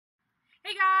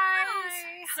Hey guys!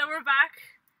 Hi. So we're back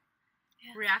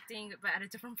Yeah. reacting, but at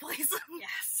a different place.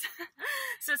 Yes.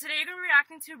 So today we're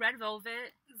reacting to Red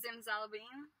Velvet.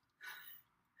 Zimzalabim.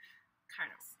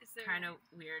 Kind of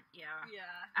weird, yeah. Yeah.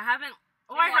 I haven't.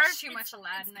 Oh, I I heard. watched too much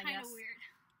Aladdin, I guess. It's kind of weird.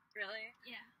 Really?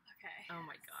 Yeah. Okay. Oh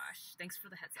my gosh! Thanks for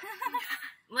the heads up.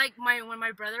 Like when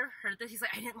my brother heard this, he's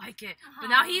like, I didn't like it, but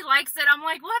now he likes it. I'm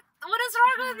like, what? What is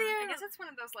wrong with you? I guess it's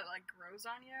one of those that like grows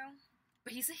on you.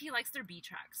 But he said he likes their B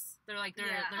tracks. They're like their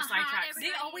Yeah. side tracks.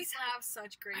 They Everybody's always like- have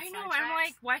such great I side know. tracks. I'm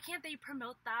like, why can't they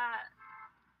promote that?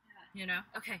 Yeah. You know?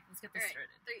 Okay, let's get this Alright,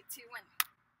 started. 3, 2, 1.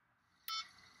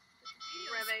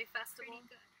 Video Reve is Festival.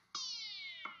 pretty good.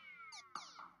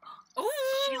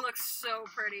 Oh, She looks so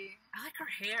pretty. I like her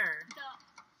hair. The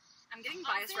I'm getting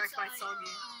bias wrecked by Sogi.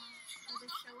 the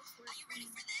shows were pretty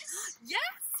good.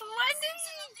 Yes, Wendy!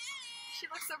 She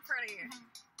looks so pretty.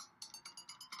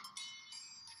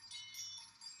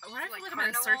 When I Like feel like I'm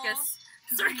in a carnival. circus.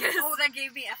 Oh, that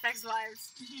gave me FX vibes.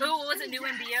 Oh, what was it? New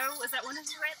MBO? Was that one of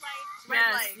them? Red light. Red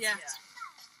Yes, lights, yeah.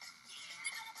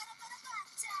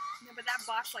 Yeah, but that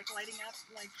box like lighting up,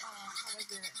 like, how was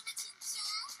it?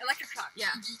 Electric shock.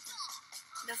 Yeah.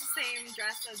 That's the same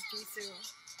dress as Jisoo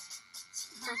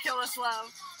from Kill Us Love.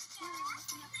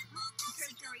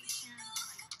 Graduation.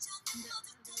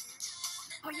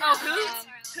 Oh, Oh, Hoots?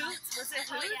 um, Hoots? Was it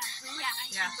Oh, Hoots?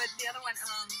 yeah. Yeah. But the other one,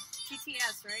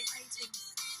 TTS, right? I think.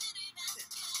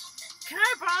 Can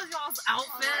I borrow y'all's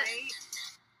outfit? Alright.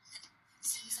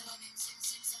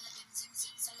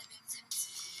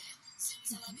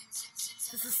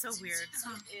 This is so weird.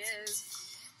 It is.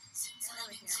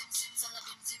 Over here. Okay.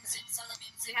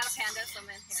 They had a panda, so I'm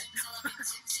in here.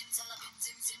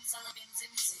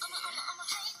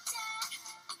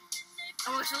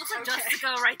 Oh, she looks like Okay.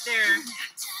 Jessica right there.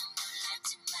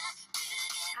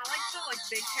 I like the like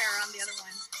big hair on the other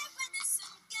one.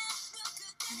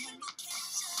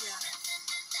 Yeah.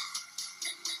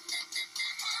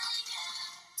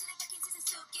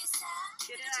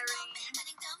 Get it, Irene.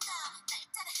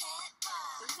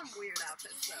 Those are some weird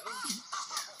outfits, though.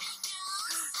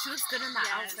 She looks good in that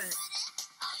Yes. outfit.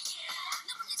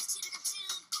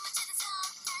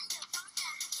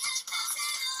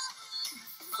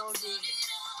 Sogi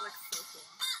looks so cool.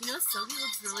 You know, Sogi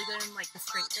looks really good in like the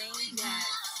straight thing. Yes.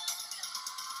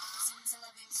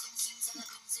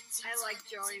 I like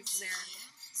Joey's there.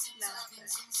 That outfit.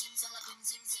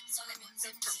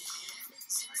 That's purple.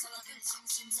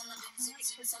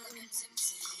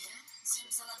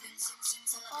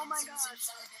 Oh my gosh.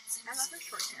 I love her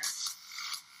short hair.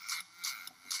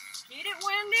 Get it,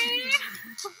 Wendy!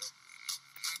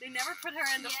 They never put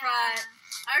her in the front.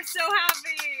 I'm so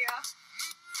happy!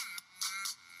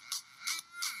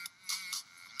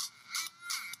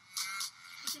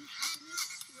 Isn't happiness?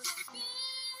 She was so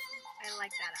I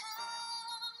like that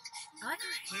outfit. I like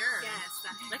her hair. Yes,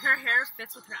 that Like her hair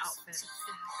fits with her outfit.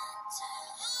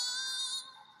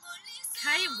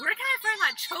 Where can I find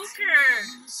that choker?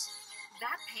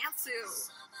 That pantsuit.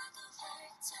 Oh,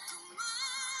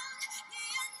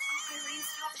 Irene's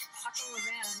top is Paco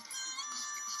Rabanne.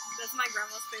 That's my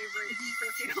grandma's favorite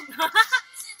perfume.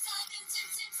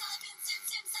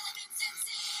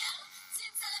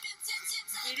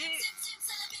 Get it?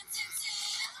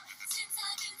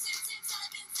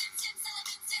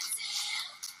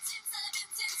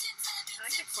 I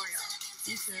like the choreo.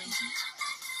 Me too.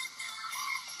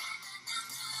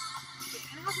 It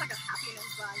kind of has like a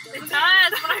happiness vibe, doesn't It it?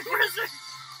 does. When I first heard.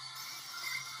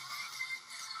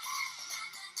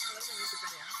 I love the music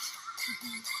video.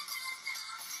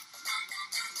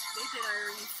 They did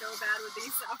Irene so bad with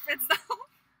these outfits, though.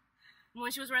 When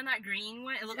she was wearing that green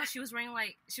one, it looked like she was wearing a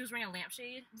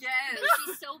lampshade. Yes. But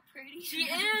she's so pretty. She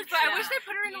is, but I wish Yeah. they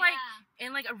put her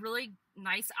in like a really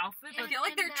nice outfit. I But feel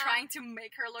like they're And, trying to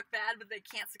make her look bad, but they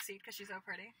can't succeed because she's so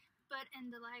pretty. But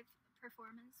in the live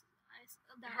performance,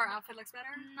 Her outfit looks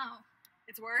better? No,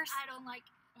 It's worse? I don't like.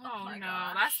 oh my no,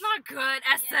 gosh. that's not good.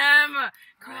 Yeah. SM.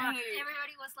 God. Right.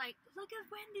 Everybody was like, "Look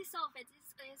at Wendy's outfit.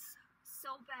 It's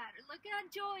so bad. Look at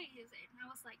Joy's." And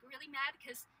I was like really mad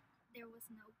because there was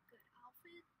no good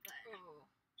outfit. But Ooh.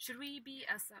 Should we be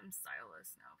SM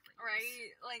stylists now, please?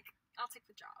 Right? Like, I'll take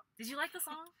the job. Did you like the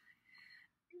song?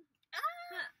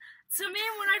 To me,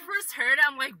 when I first heard it,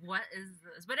 I'm like, what is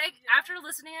this? But after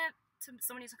listening it to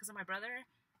so many times because of my brother,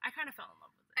 I kind of fell in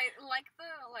love with it. I like the,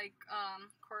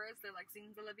 chorus. They're like,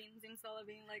 Zimzalabim,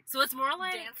 Zimzalabim, like, So it's more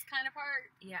like, dance kind of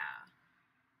part. yeah.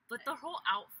 But the whole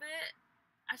outfit,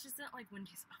 I just didn't like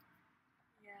Wendy's outfit.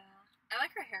 Yeah. I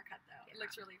like her haircut, though. It Yeah.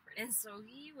 looks really pretty. And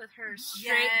Sogi with her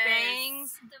straight Yes.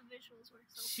 bangs. the visuals were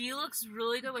so. She looks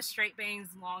really good with straight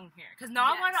bangs, long hair. Because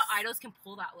not a lot of Yes. idols can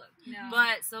pull that look. No.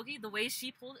 But Sogi, the way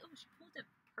she pulled it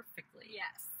perfectly.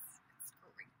 Yes. It's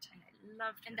great. And I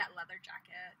loved And her. that leather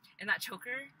jacket. And that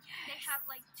choker. They have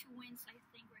like 2 wins, I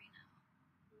think, right now.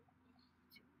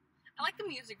 I like the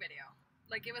music video.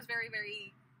 Like, it was very,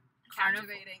 very Carnival.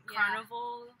 captivating. Yeah.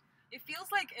 Carnival. It feels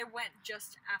like it went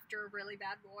just after Really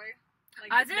Bad Boy.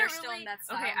 Like, I they're didn't still really. in that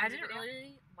style. Okay, I music didn't video.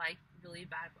 really like Really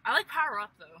Bad. I like Power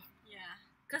Up though, Yeah.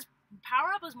 because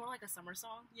Power Up was more like a summer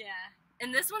song, Yeah.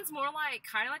 and this one's more like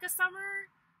kind of like a summer,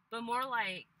 but more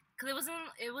like because it wasn't.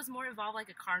 It was more involved like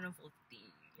a carnival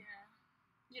theme. Yeah.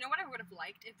 You know what I would have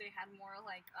liked if they had more,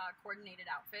 like, coordinated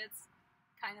outfits?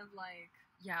 Kind of like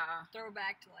Yeah,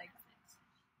 throwback to, like,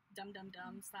 Dum Dum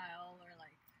Dum style, or,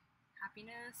 like,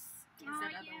 Happiness. is Oh,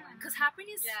 that other yeah. one? Because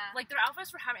Happiness, Yeah. like their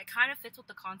outfits were having, it kind of fits with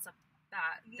the concept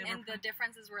that they And were. the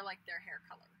differences were, like, their hair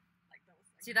color. Like, those.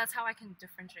 Like, See, that's how I can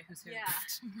differentiate who's who. Yeah.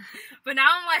 But now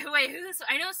I'm like, wait, who's?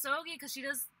 I know Sogi because she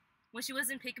does. When she was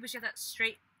in Peekaboo, she had that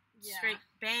straight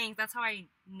bangs. That's how I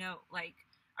know. Like,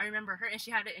 I remember her, and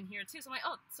she had it in here too. So I'm like,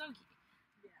 oh, Sogi.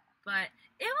 Yeah. But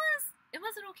it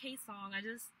was an okay song.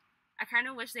 I kind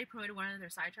of wish they promoted one of their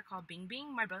side tracks called Bing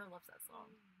Bing. My brother loves that song.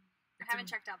 I haven't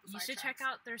checked out the You side should tracks. check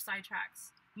out their side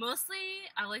tracks. Mostly,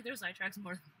 I like their side tracks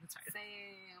more than the title.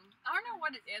 Same. I don't know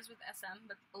what it is with SM,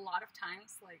 but a lot of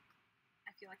times, like,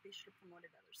 I feel like they should have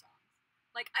promoted other songs.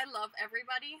 Like, I love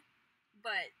Everybody,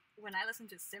 but when I listen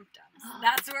to Symptoms,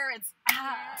 that's where it's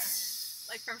at. Yes.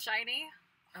 Like, from Shiny,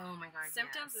 Oh my god,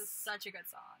 Symptoms yes. is such a good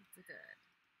song. It's good.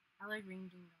 I like Ring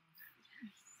Ding Dong.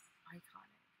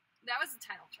 Iconic. That was the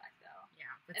title track, though. Yeah,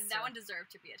 but And that one deserved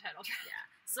to be a title track. Yeah.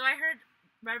 So I heard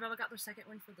Red Velvet got their second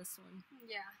win for this one.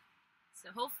 Yeah.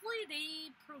 So hopefully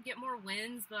they get more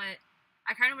wins, but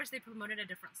I kind of wish they promoted a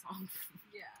different song.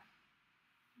 Yeah.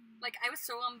 Like, I was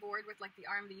so on board with, like, the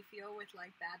R&B feel with,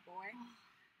 like, Bad Boy.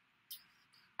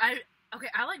 I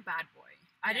like Bad Boy.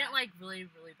 I Yeah. didn't like really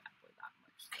Bad Boy that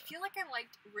much. I So. feel like I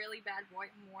liked Really Bad Boy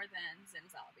more than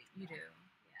Zimzalabim. You do.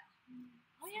 Yeah.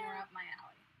 Oh It's more yeah. up my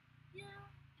alley. Yeah.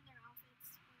 And their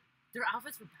outfits were... Their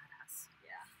outfits were badass.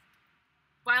 Yeah.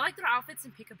 But I like their outfits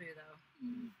in Peekaboo though.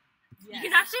 Yes. You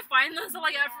can actually find those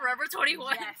like at Yeah. Forever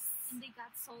 21. Yes. And they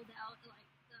got sold out, like,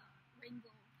 the rainbow.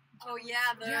 Oh,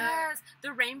 yeah, the... Yes,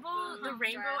 the rainbow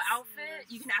dress outfit.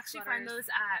 and You the can actually find sweaters. those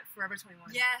at Forever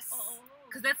 21. Yes.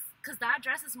 Because that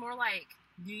dress is more like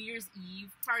New Year's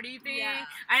Eve party thing. Yeah.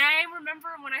 And I remember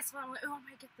when I saw it, I'm like, oh, I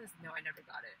might get this. No, I never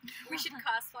got it. We should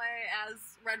cosplay as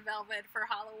Red Velvet for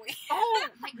Halloween. Oh,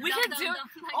 Like, we dum, could dum, do. dum,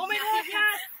 like, Oh my god,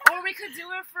 yeah. Or we could do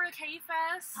it for a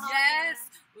K-Fest. Oh, Yes.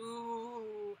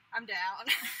 Ooh, I'm down.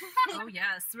 Oh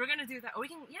yes, we're gonna do that. Oh, we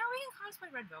can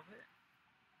cosplay Red Velvet.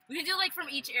 We can do like from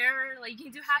each era. Like you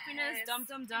can do Happiness, Yes. Dum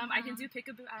Dum Dum. I can do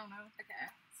Peekaboo. I don't know. Okay.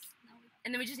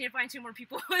 And then we just need to find 2 more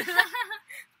people.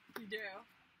 You do.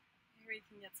 Maybe we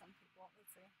can get some people.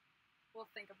 Let's see. We'll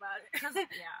think about it.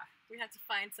 Yeah. We have to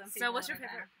find some people. So, what's your in our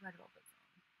favorite band. Red Velvet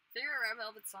song? Favorite Red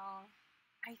Velvet song?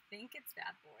 I think it's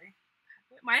Bad Boy.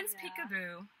 Mine's Yeah.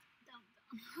 Peekaboo. Dum,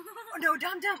 Oh no,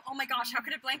 Dum Dum! Oh my gosh, how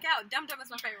could it blank out? Dum Dum is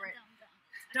my favorite.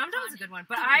 Dum Dum's a good one,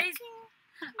 but I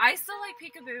still like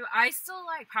Peekaboo. I still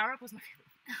like Power Up was my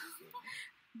favorite.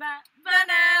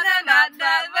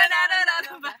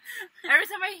 Every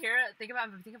time I hear it, think of the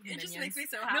It Minions. just makes me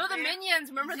so happy. No, the Minions.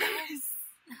 Remember them? Yes.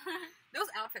 Those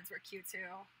outfits were cute too.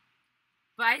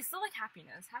 But I still like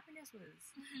Happiness. Happiness was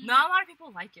not a lot of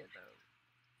people like it though.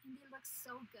 And they look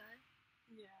so good.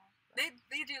 Yeah. They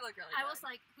do look really I good. was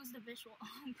like, who's the visual?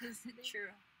 Because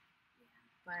True.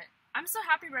 But I'm so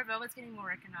happy Red Velvet's getting more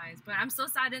recognized. But I'm so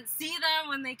sad I didn't see them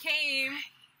when they came.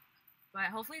 But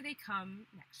hopefully they come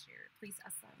next year. Please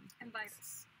ask them. Please. Invite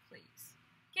us. Please.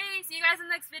 Okay, see you guys in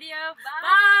the next video.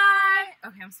 Bye. Bye.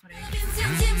 Okay, I'm sweating.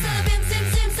 Zimzalabim, zim,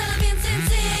 zim, zimzalabim, zim,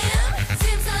 zim.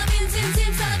 Zimzalabim, zim,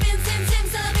 zimzalabim.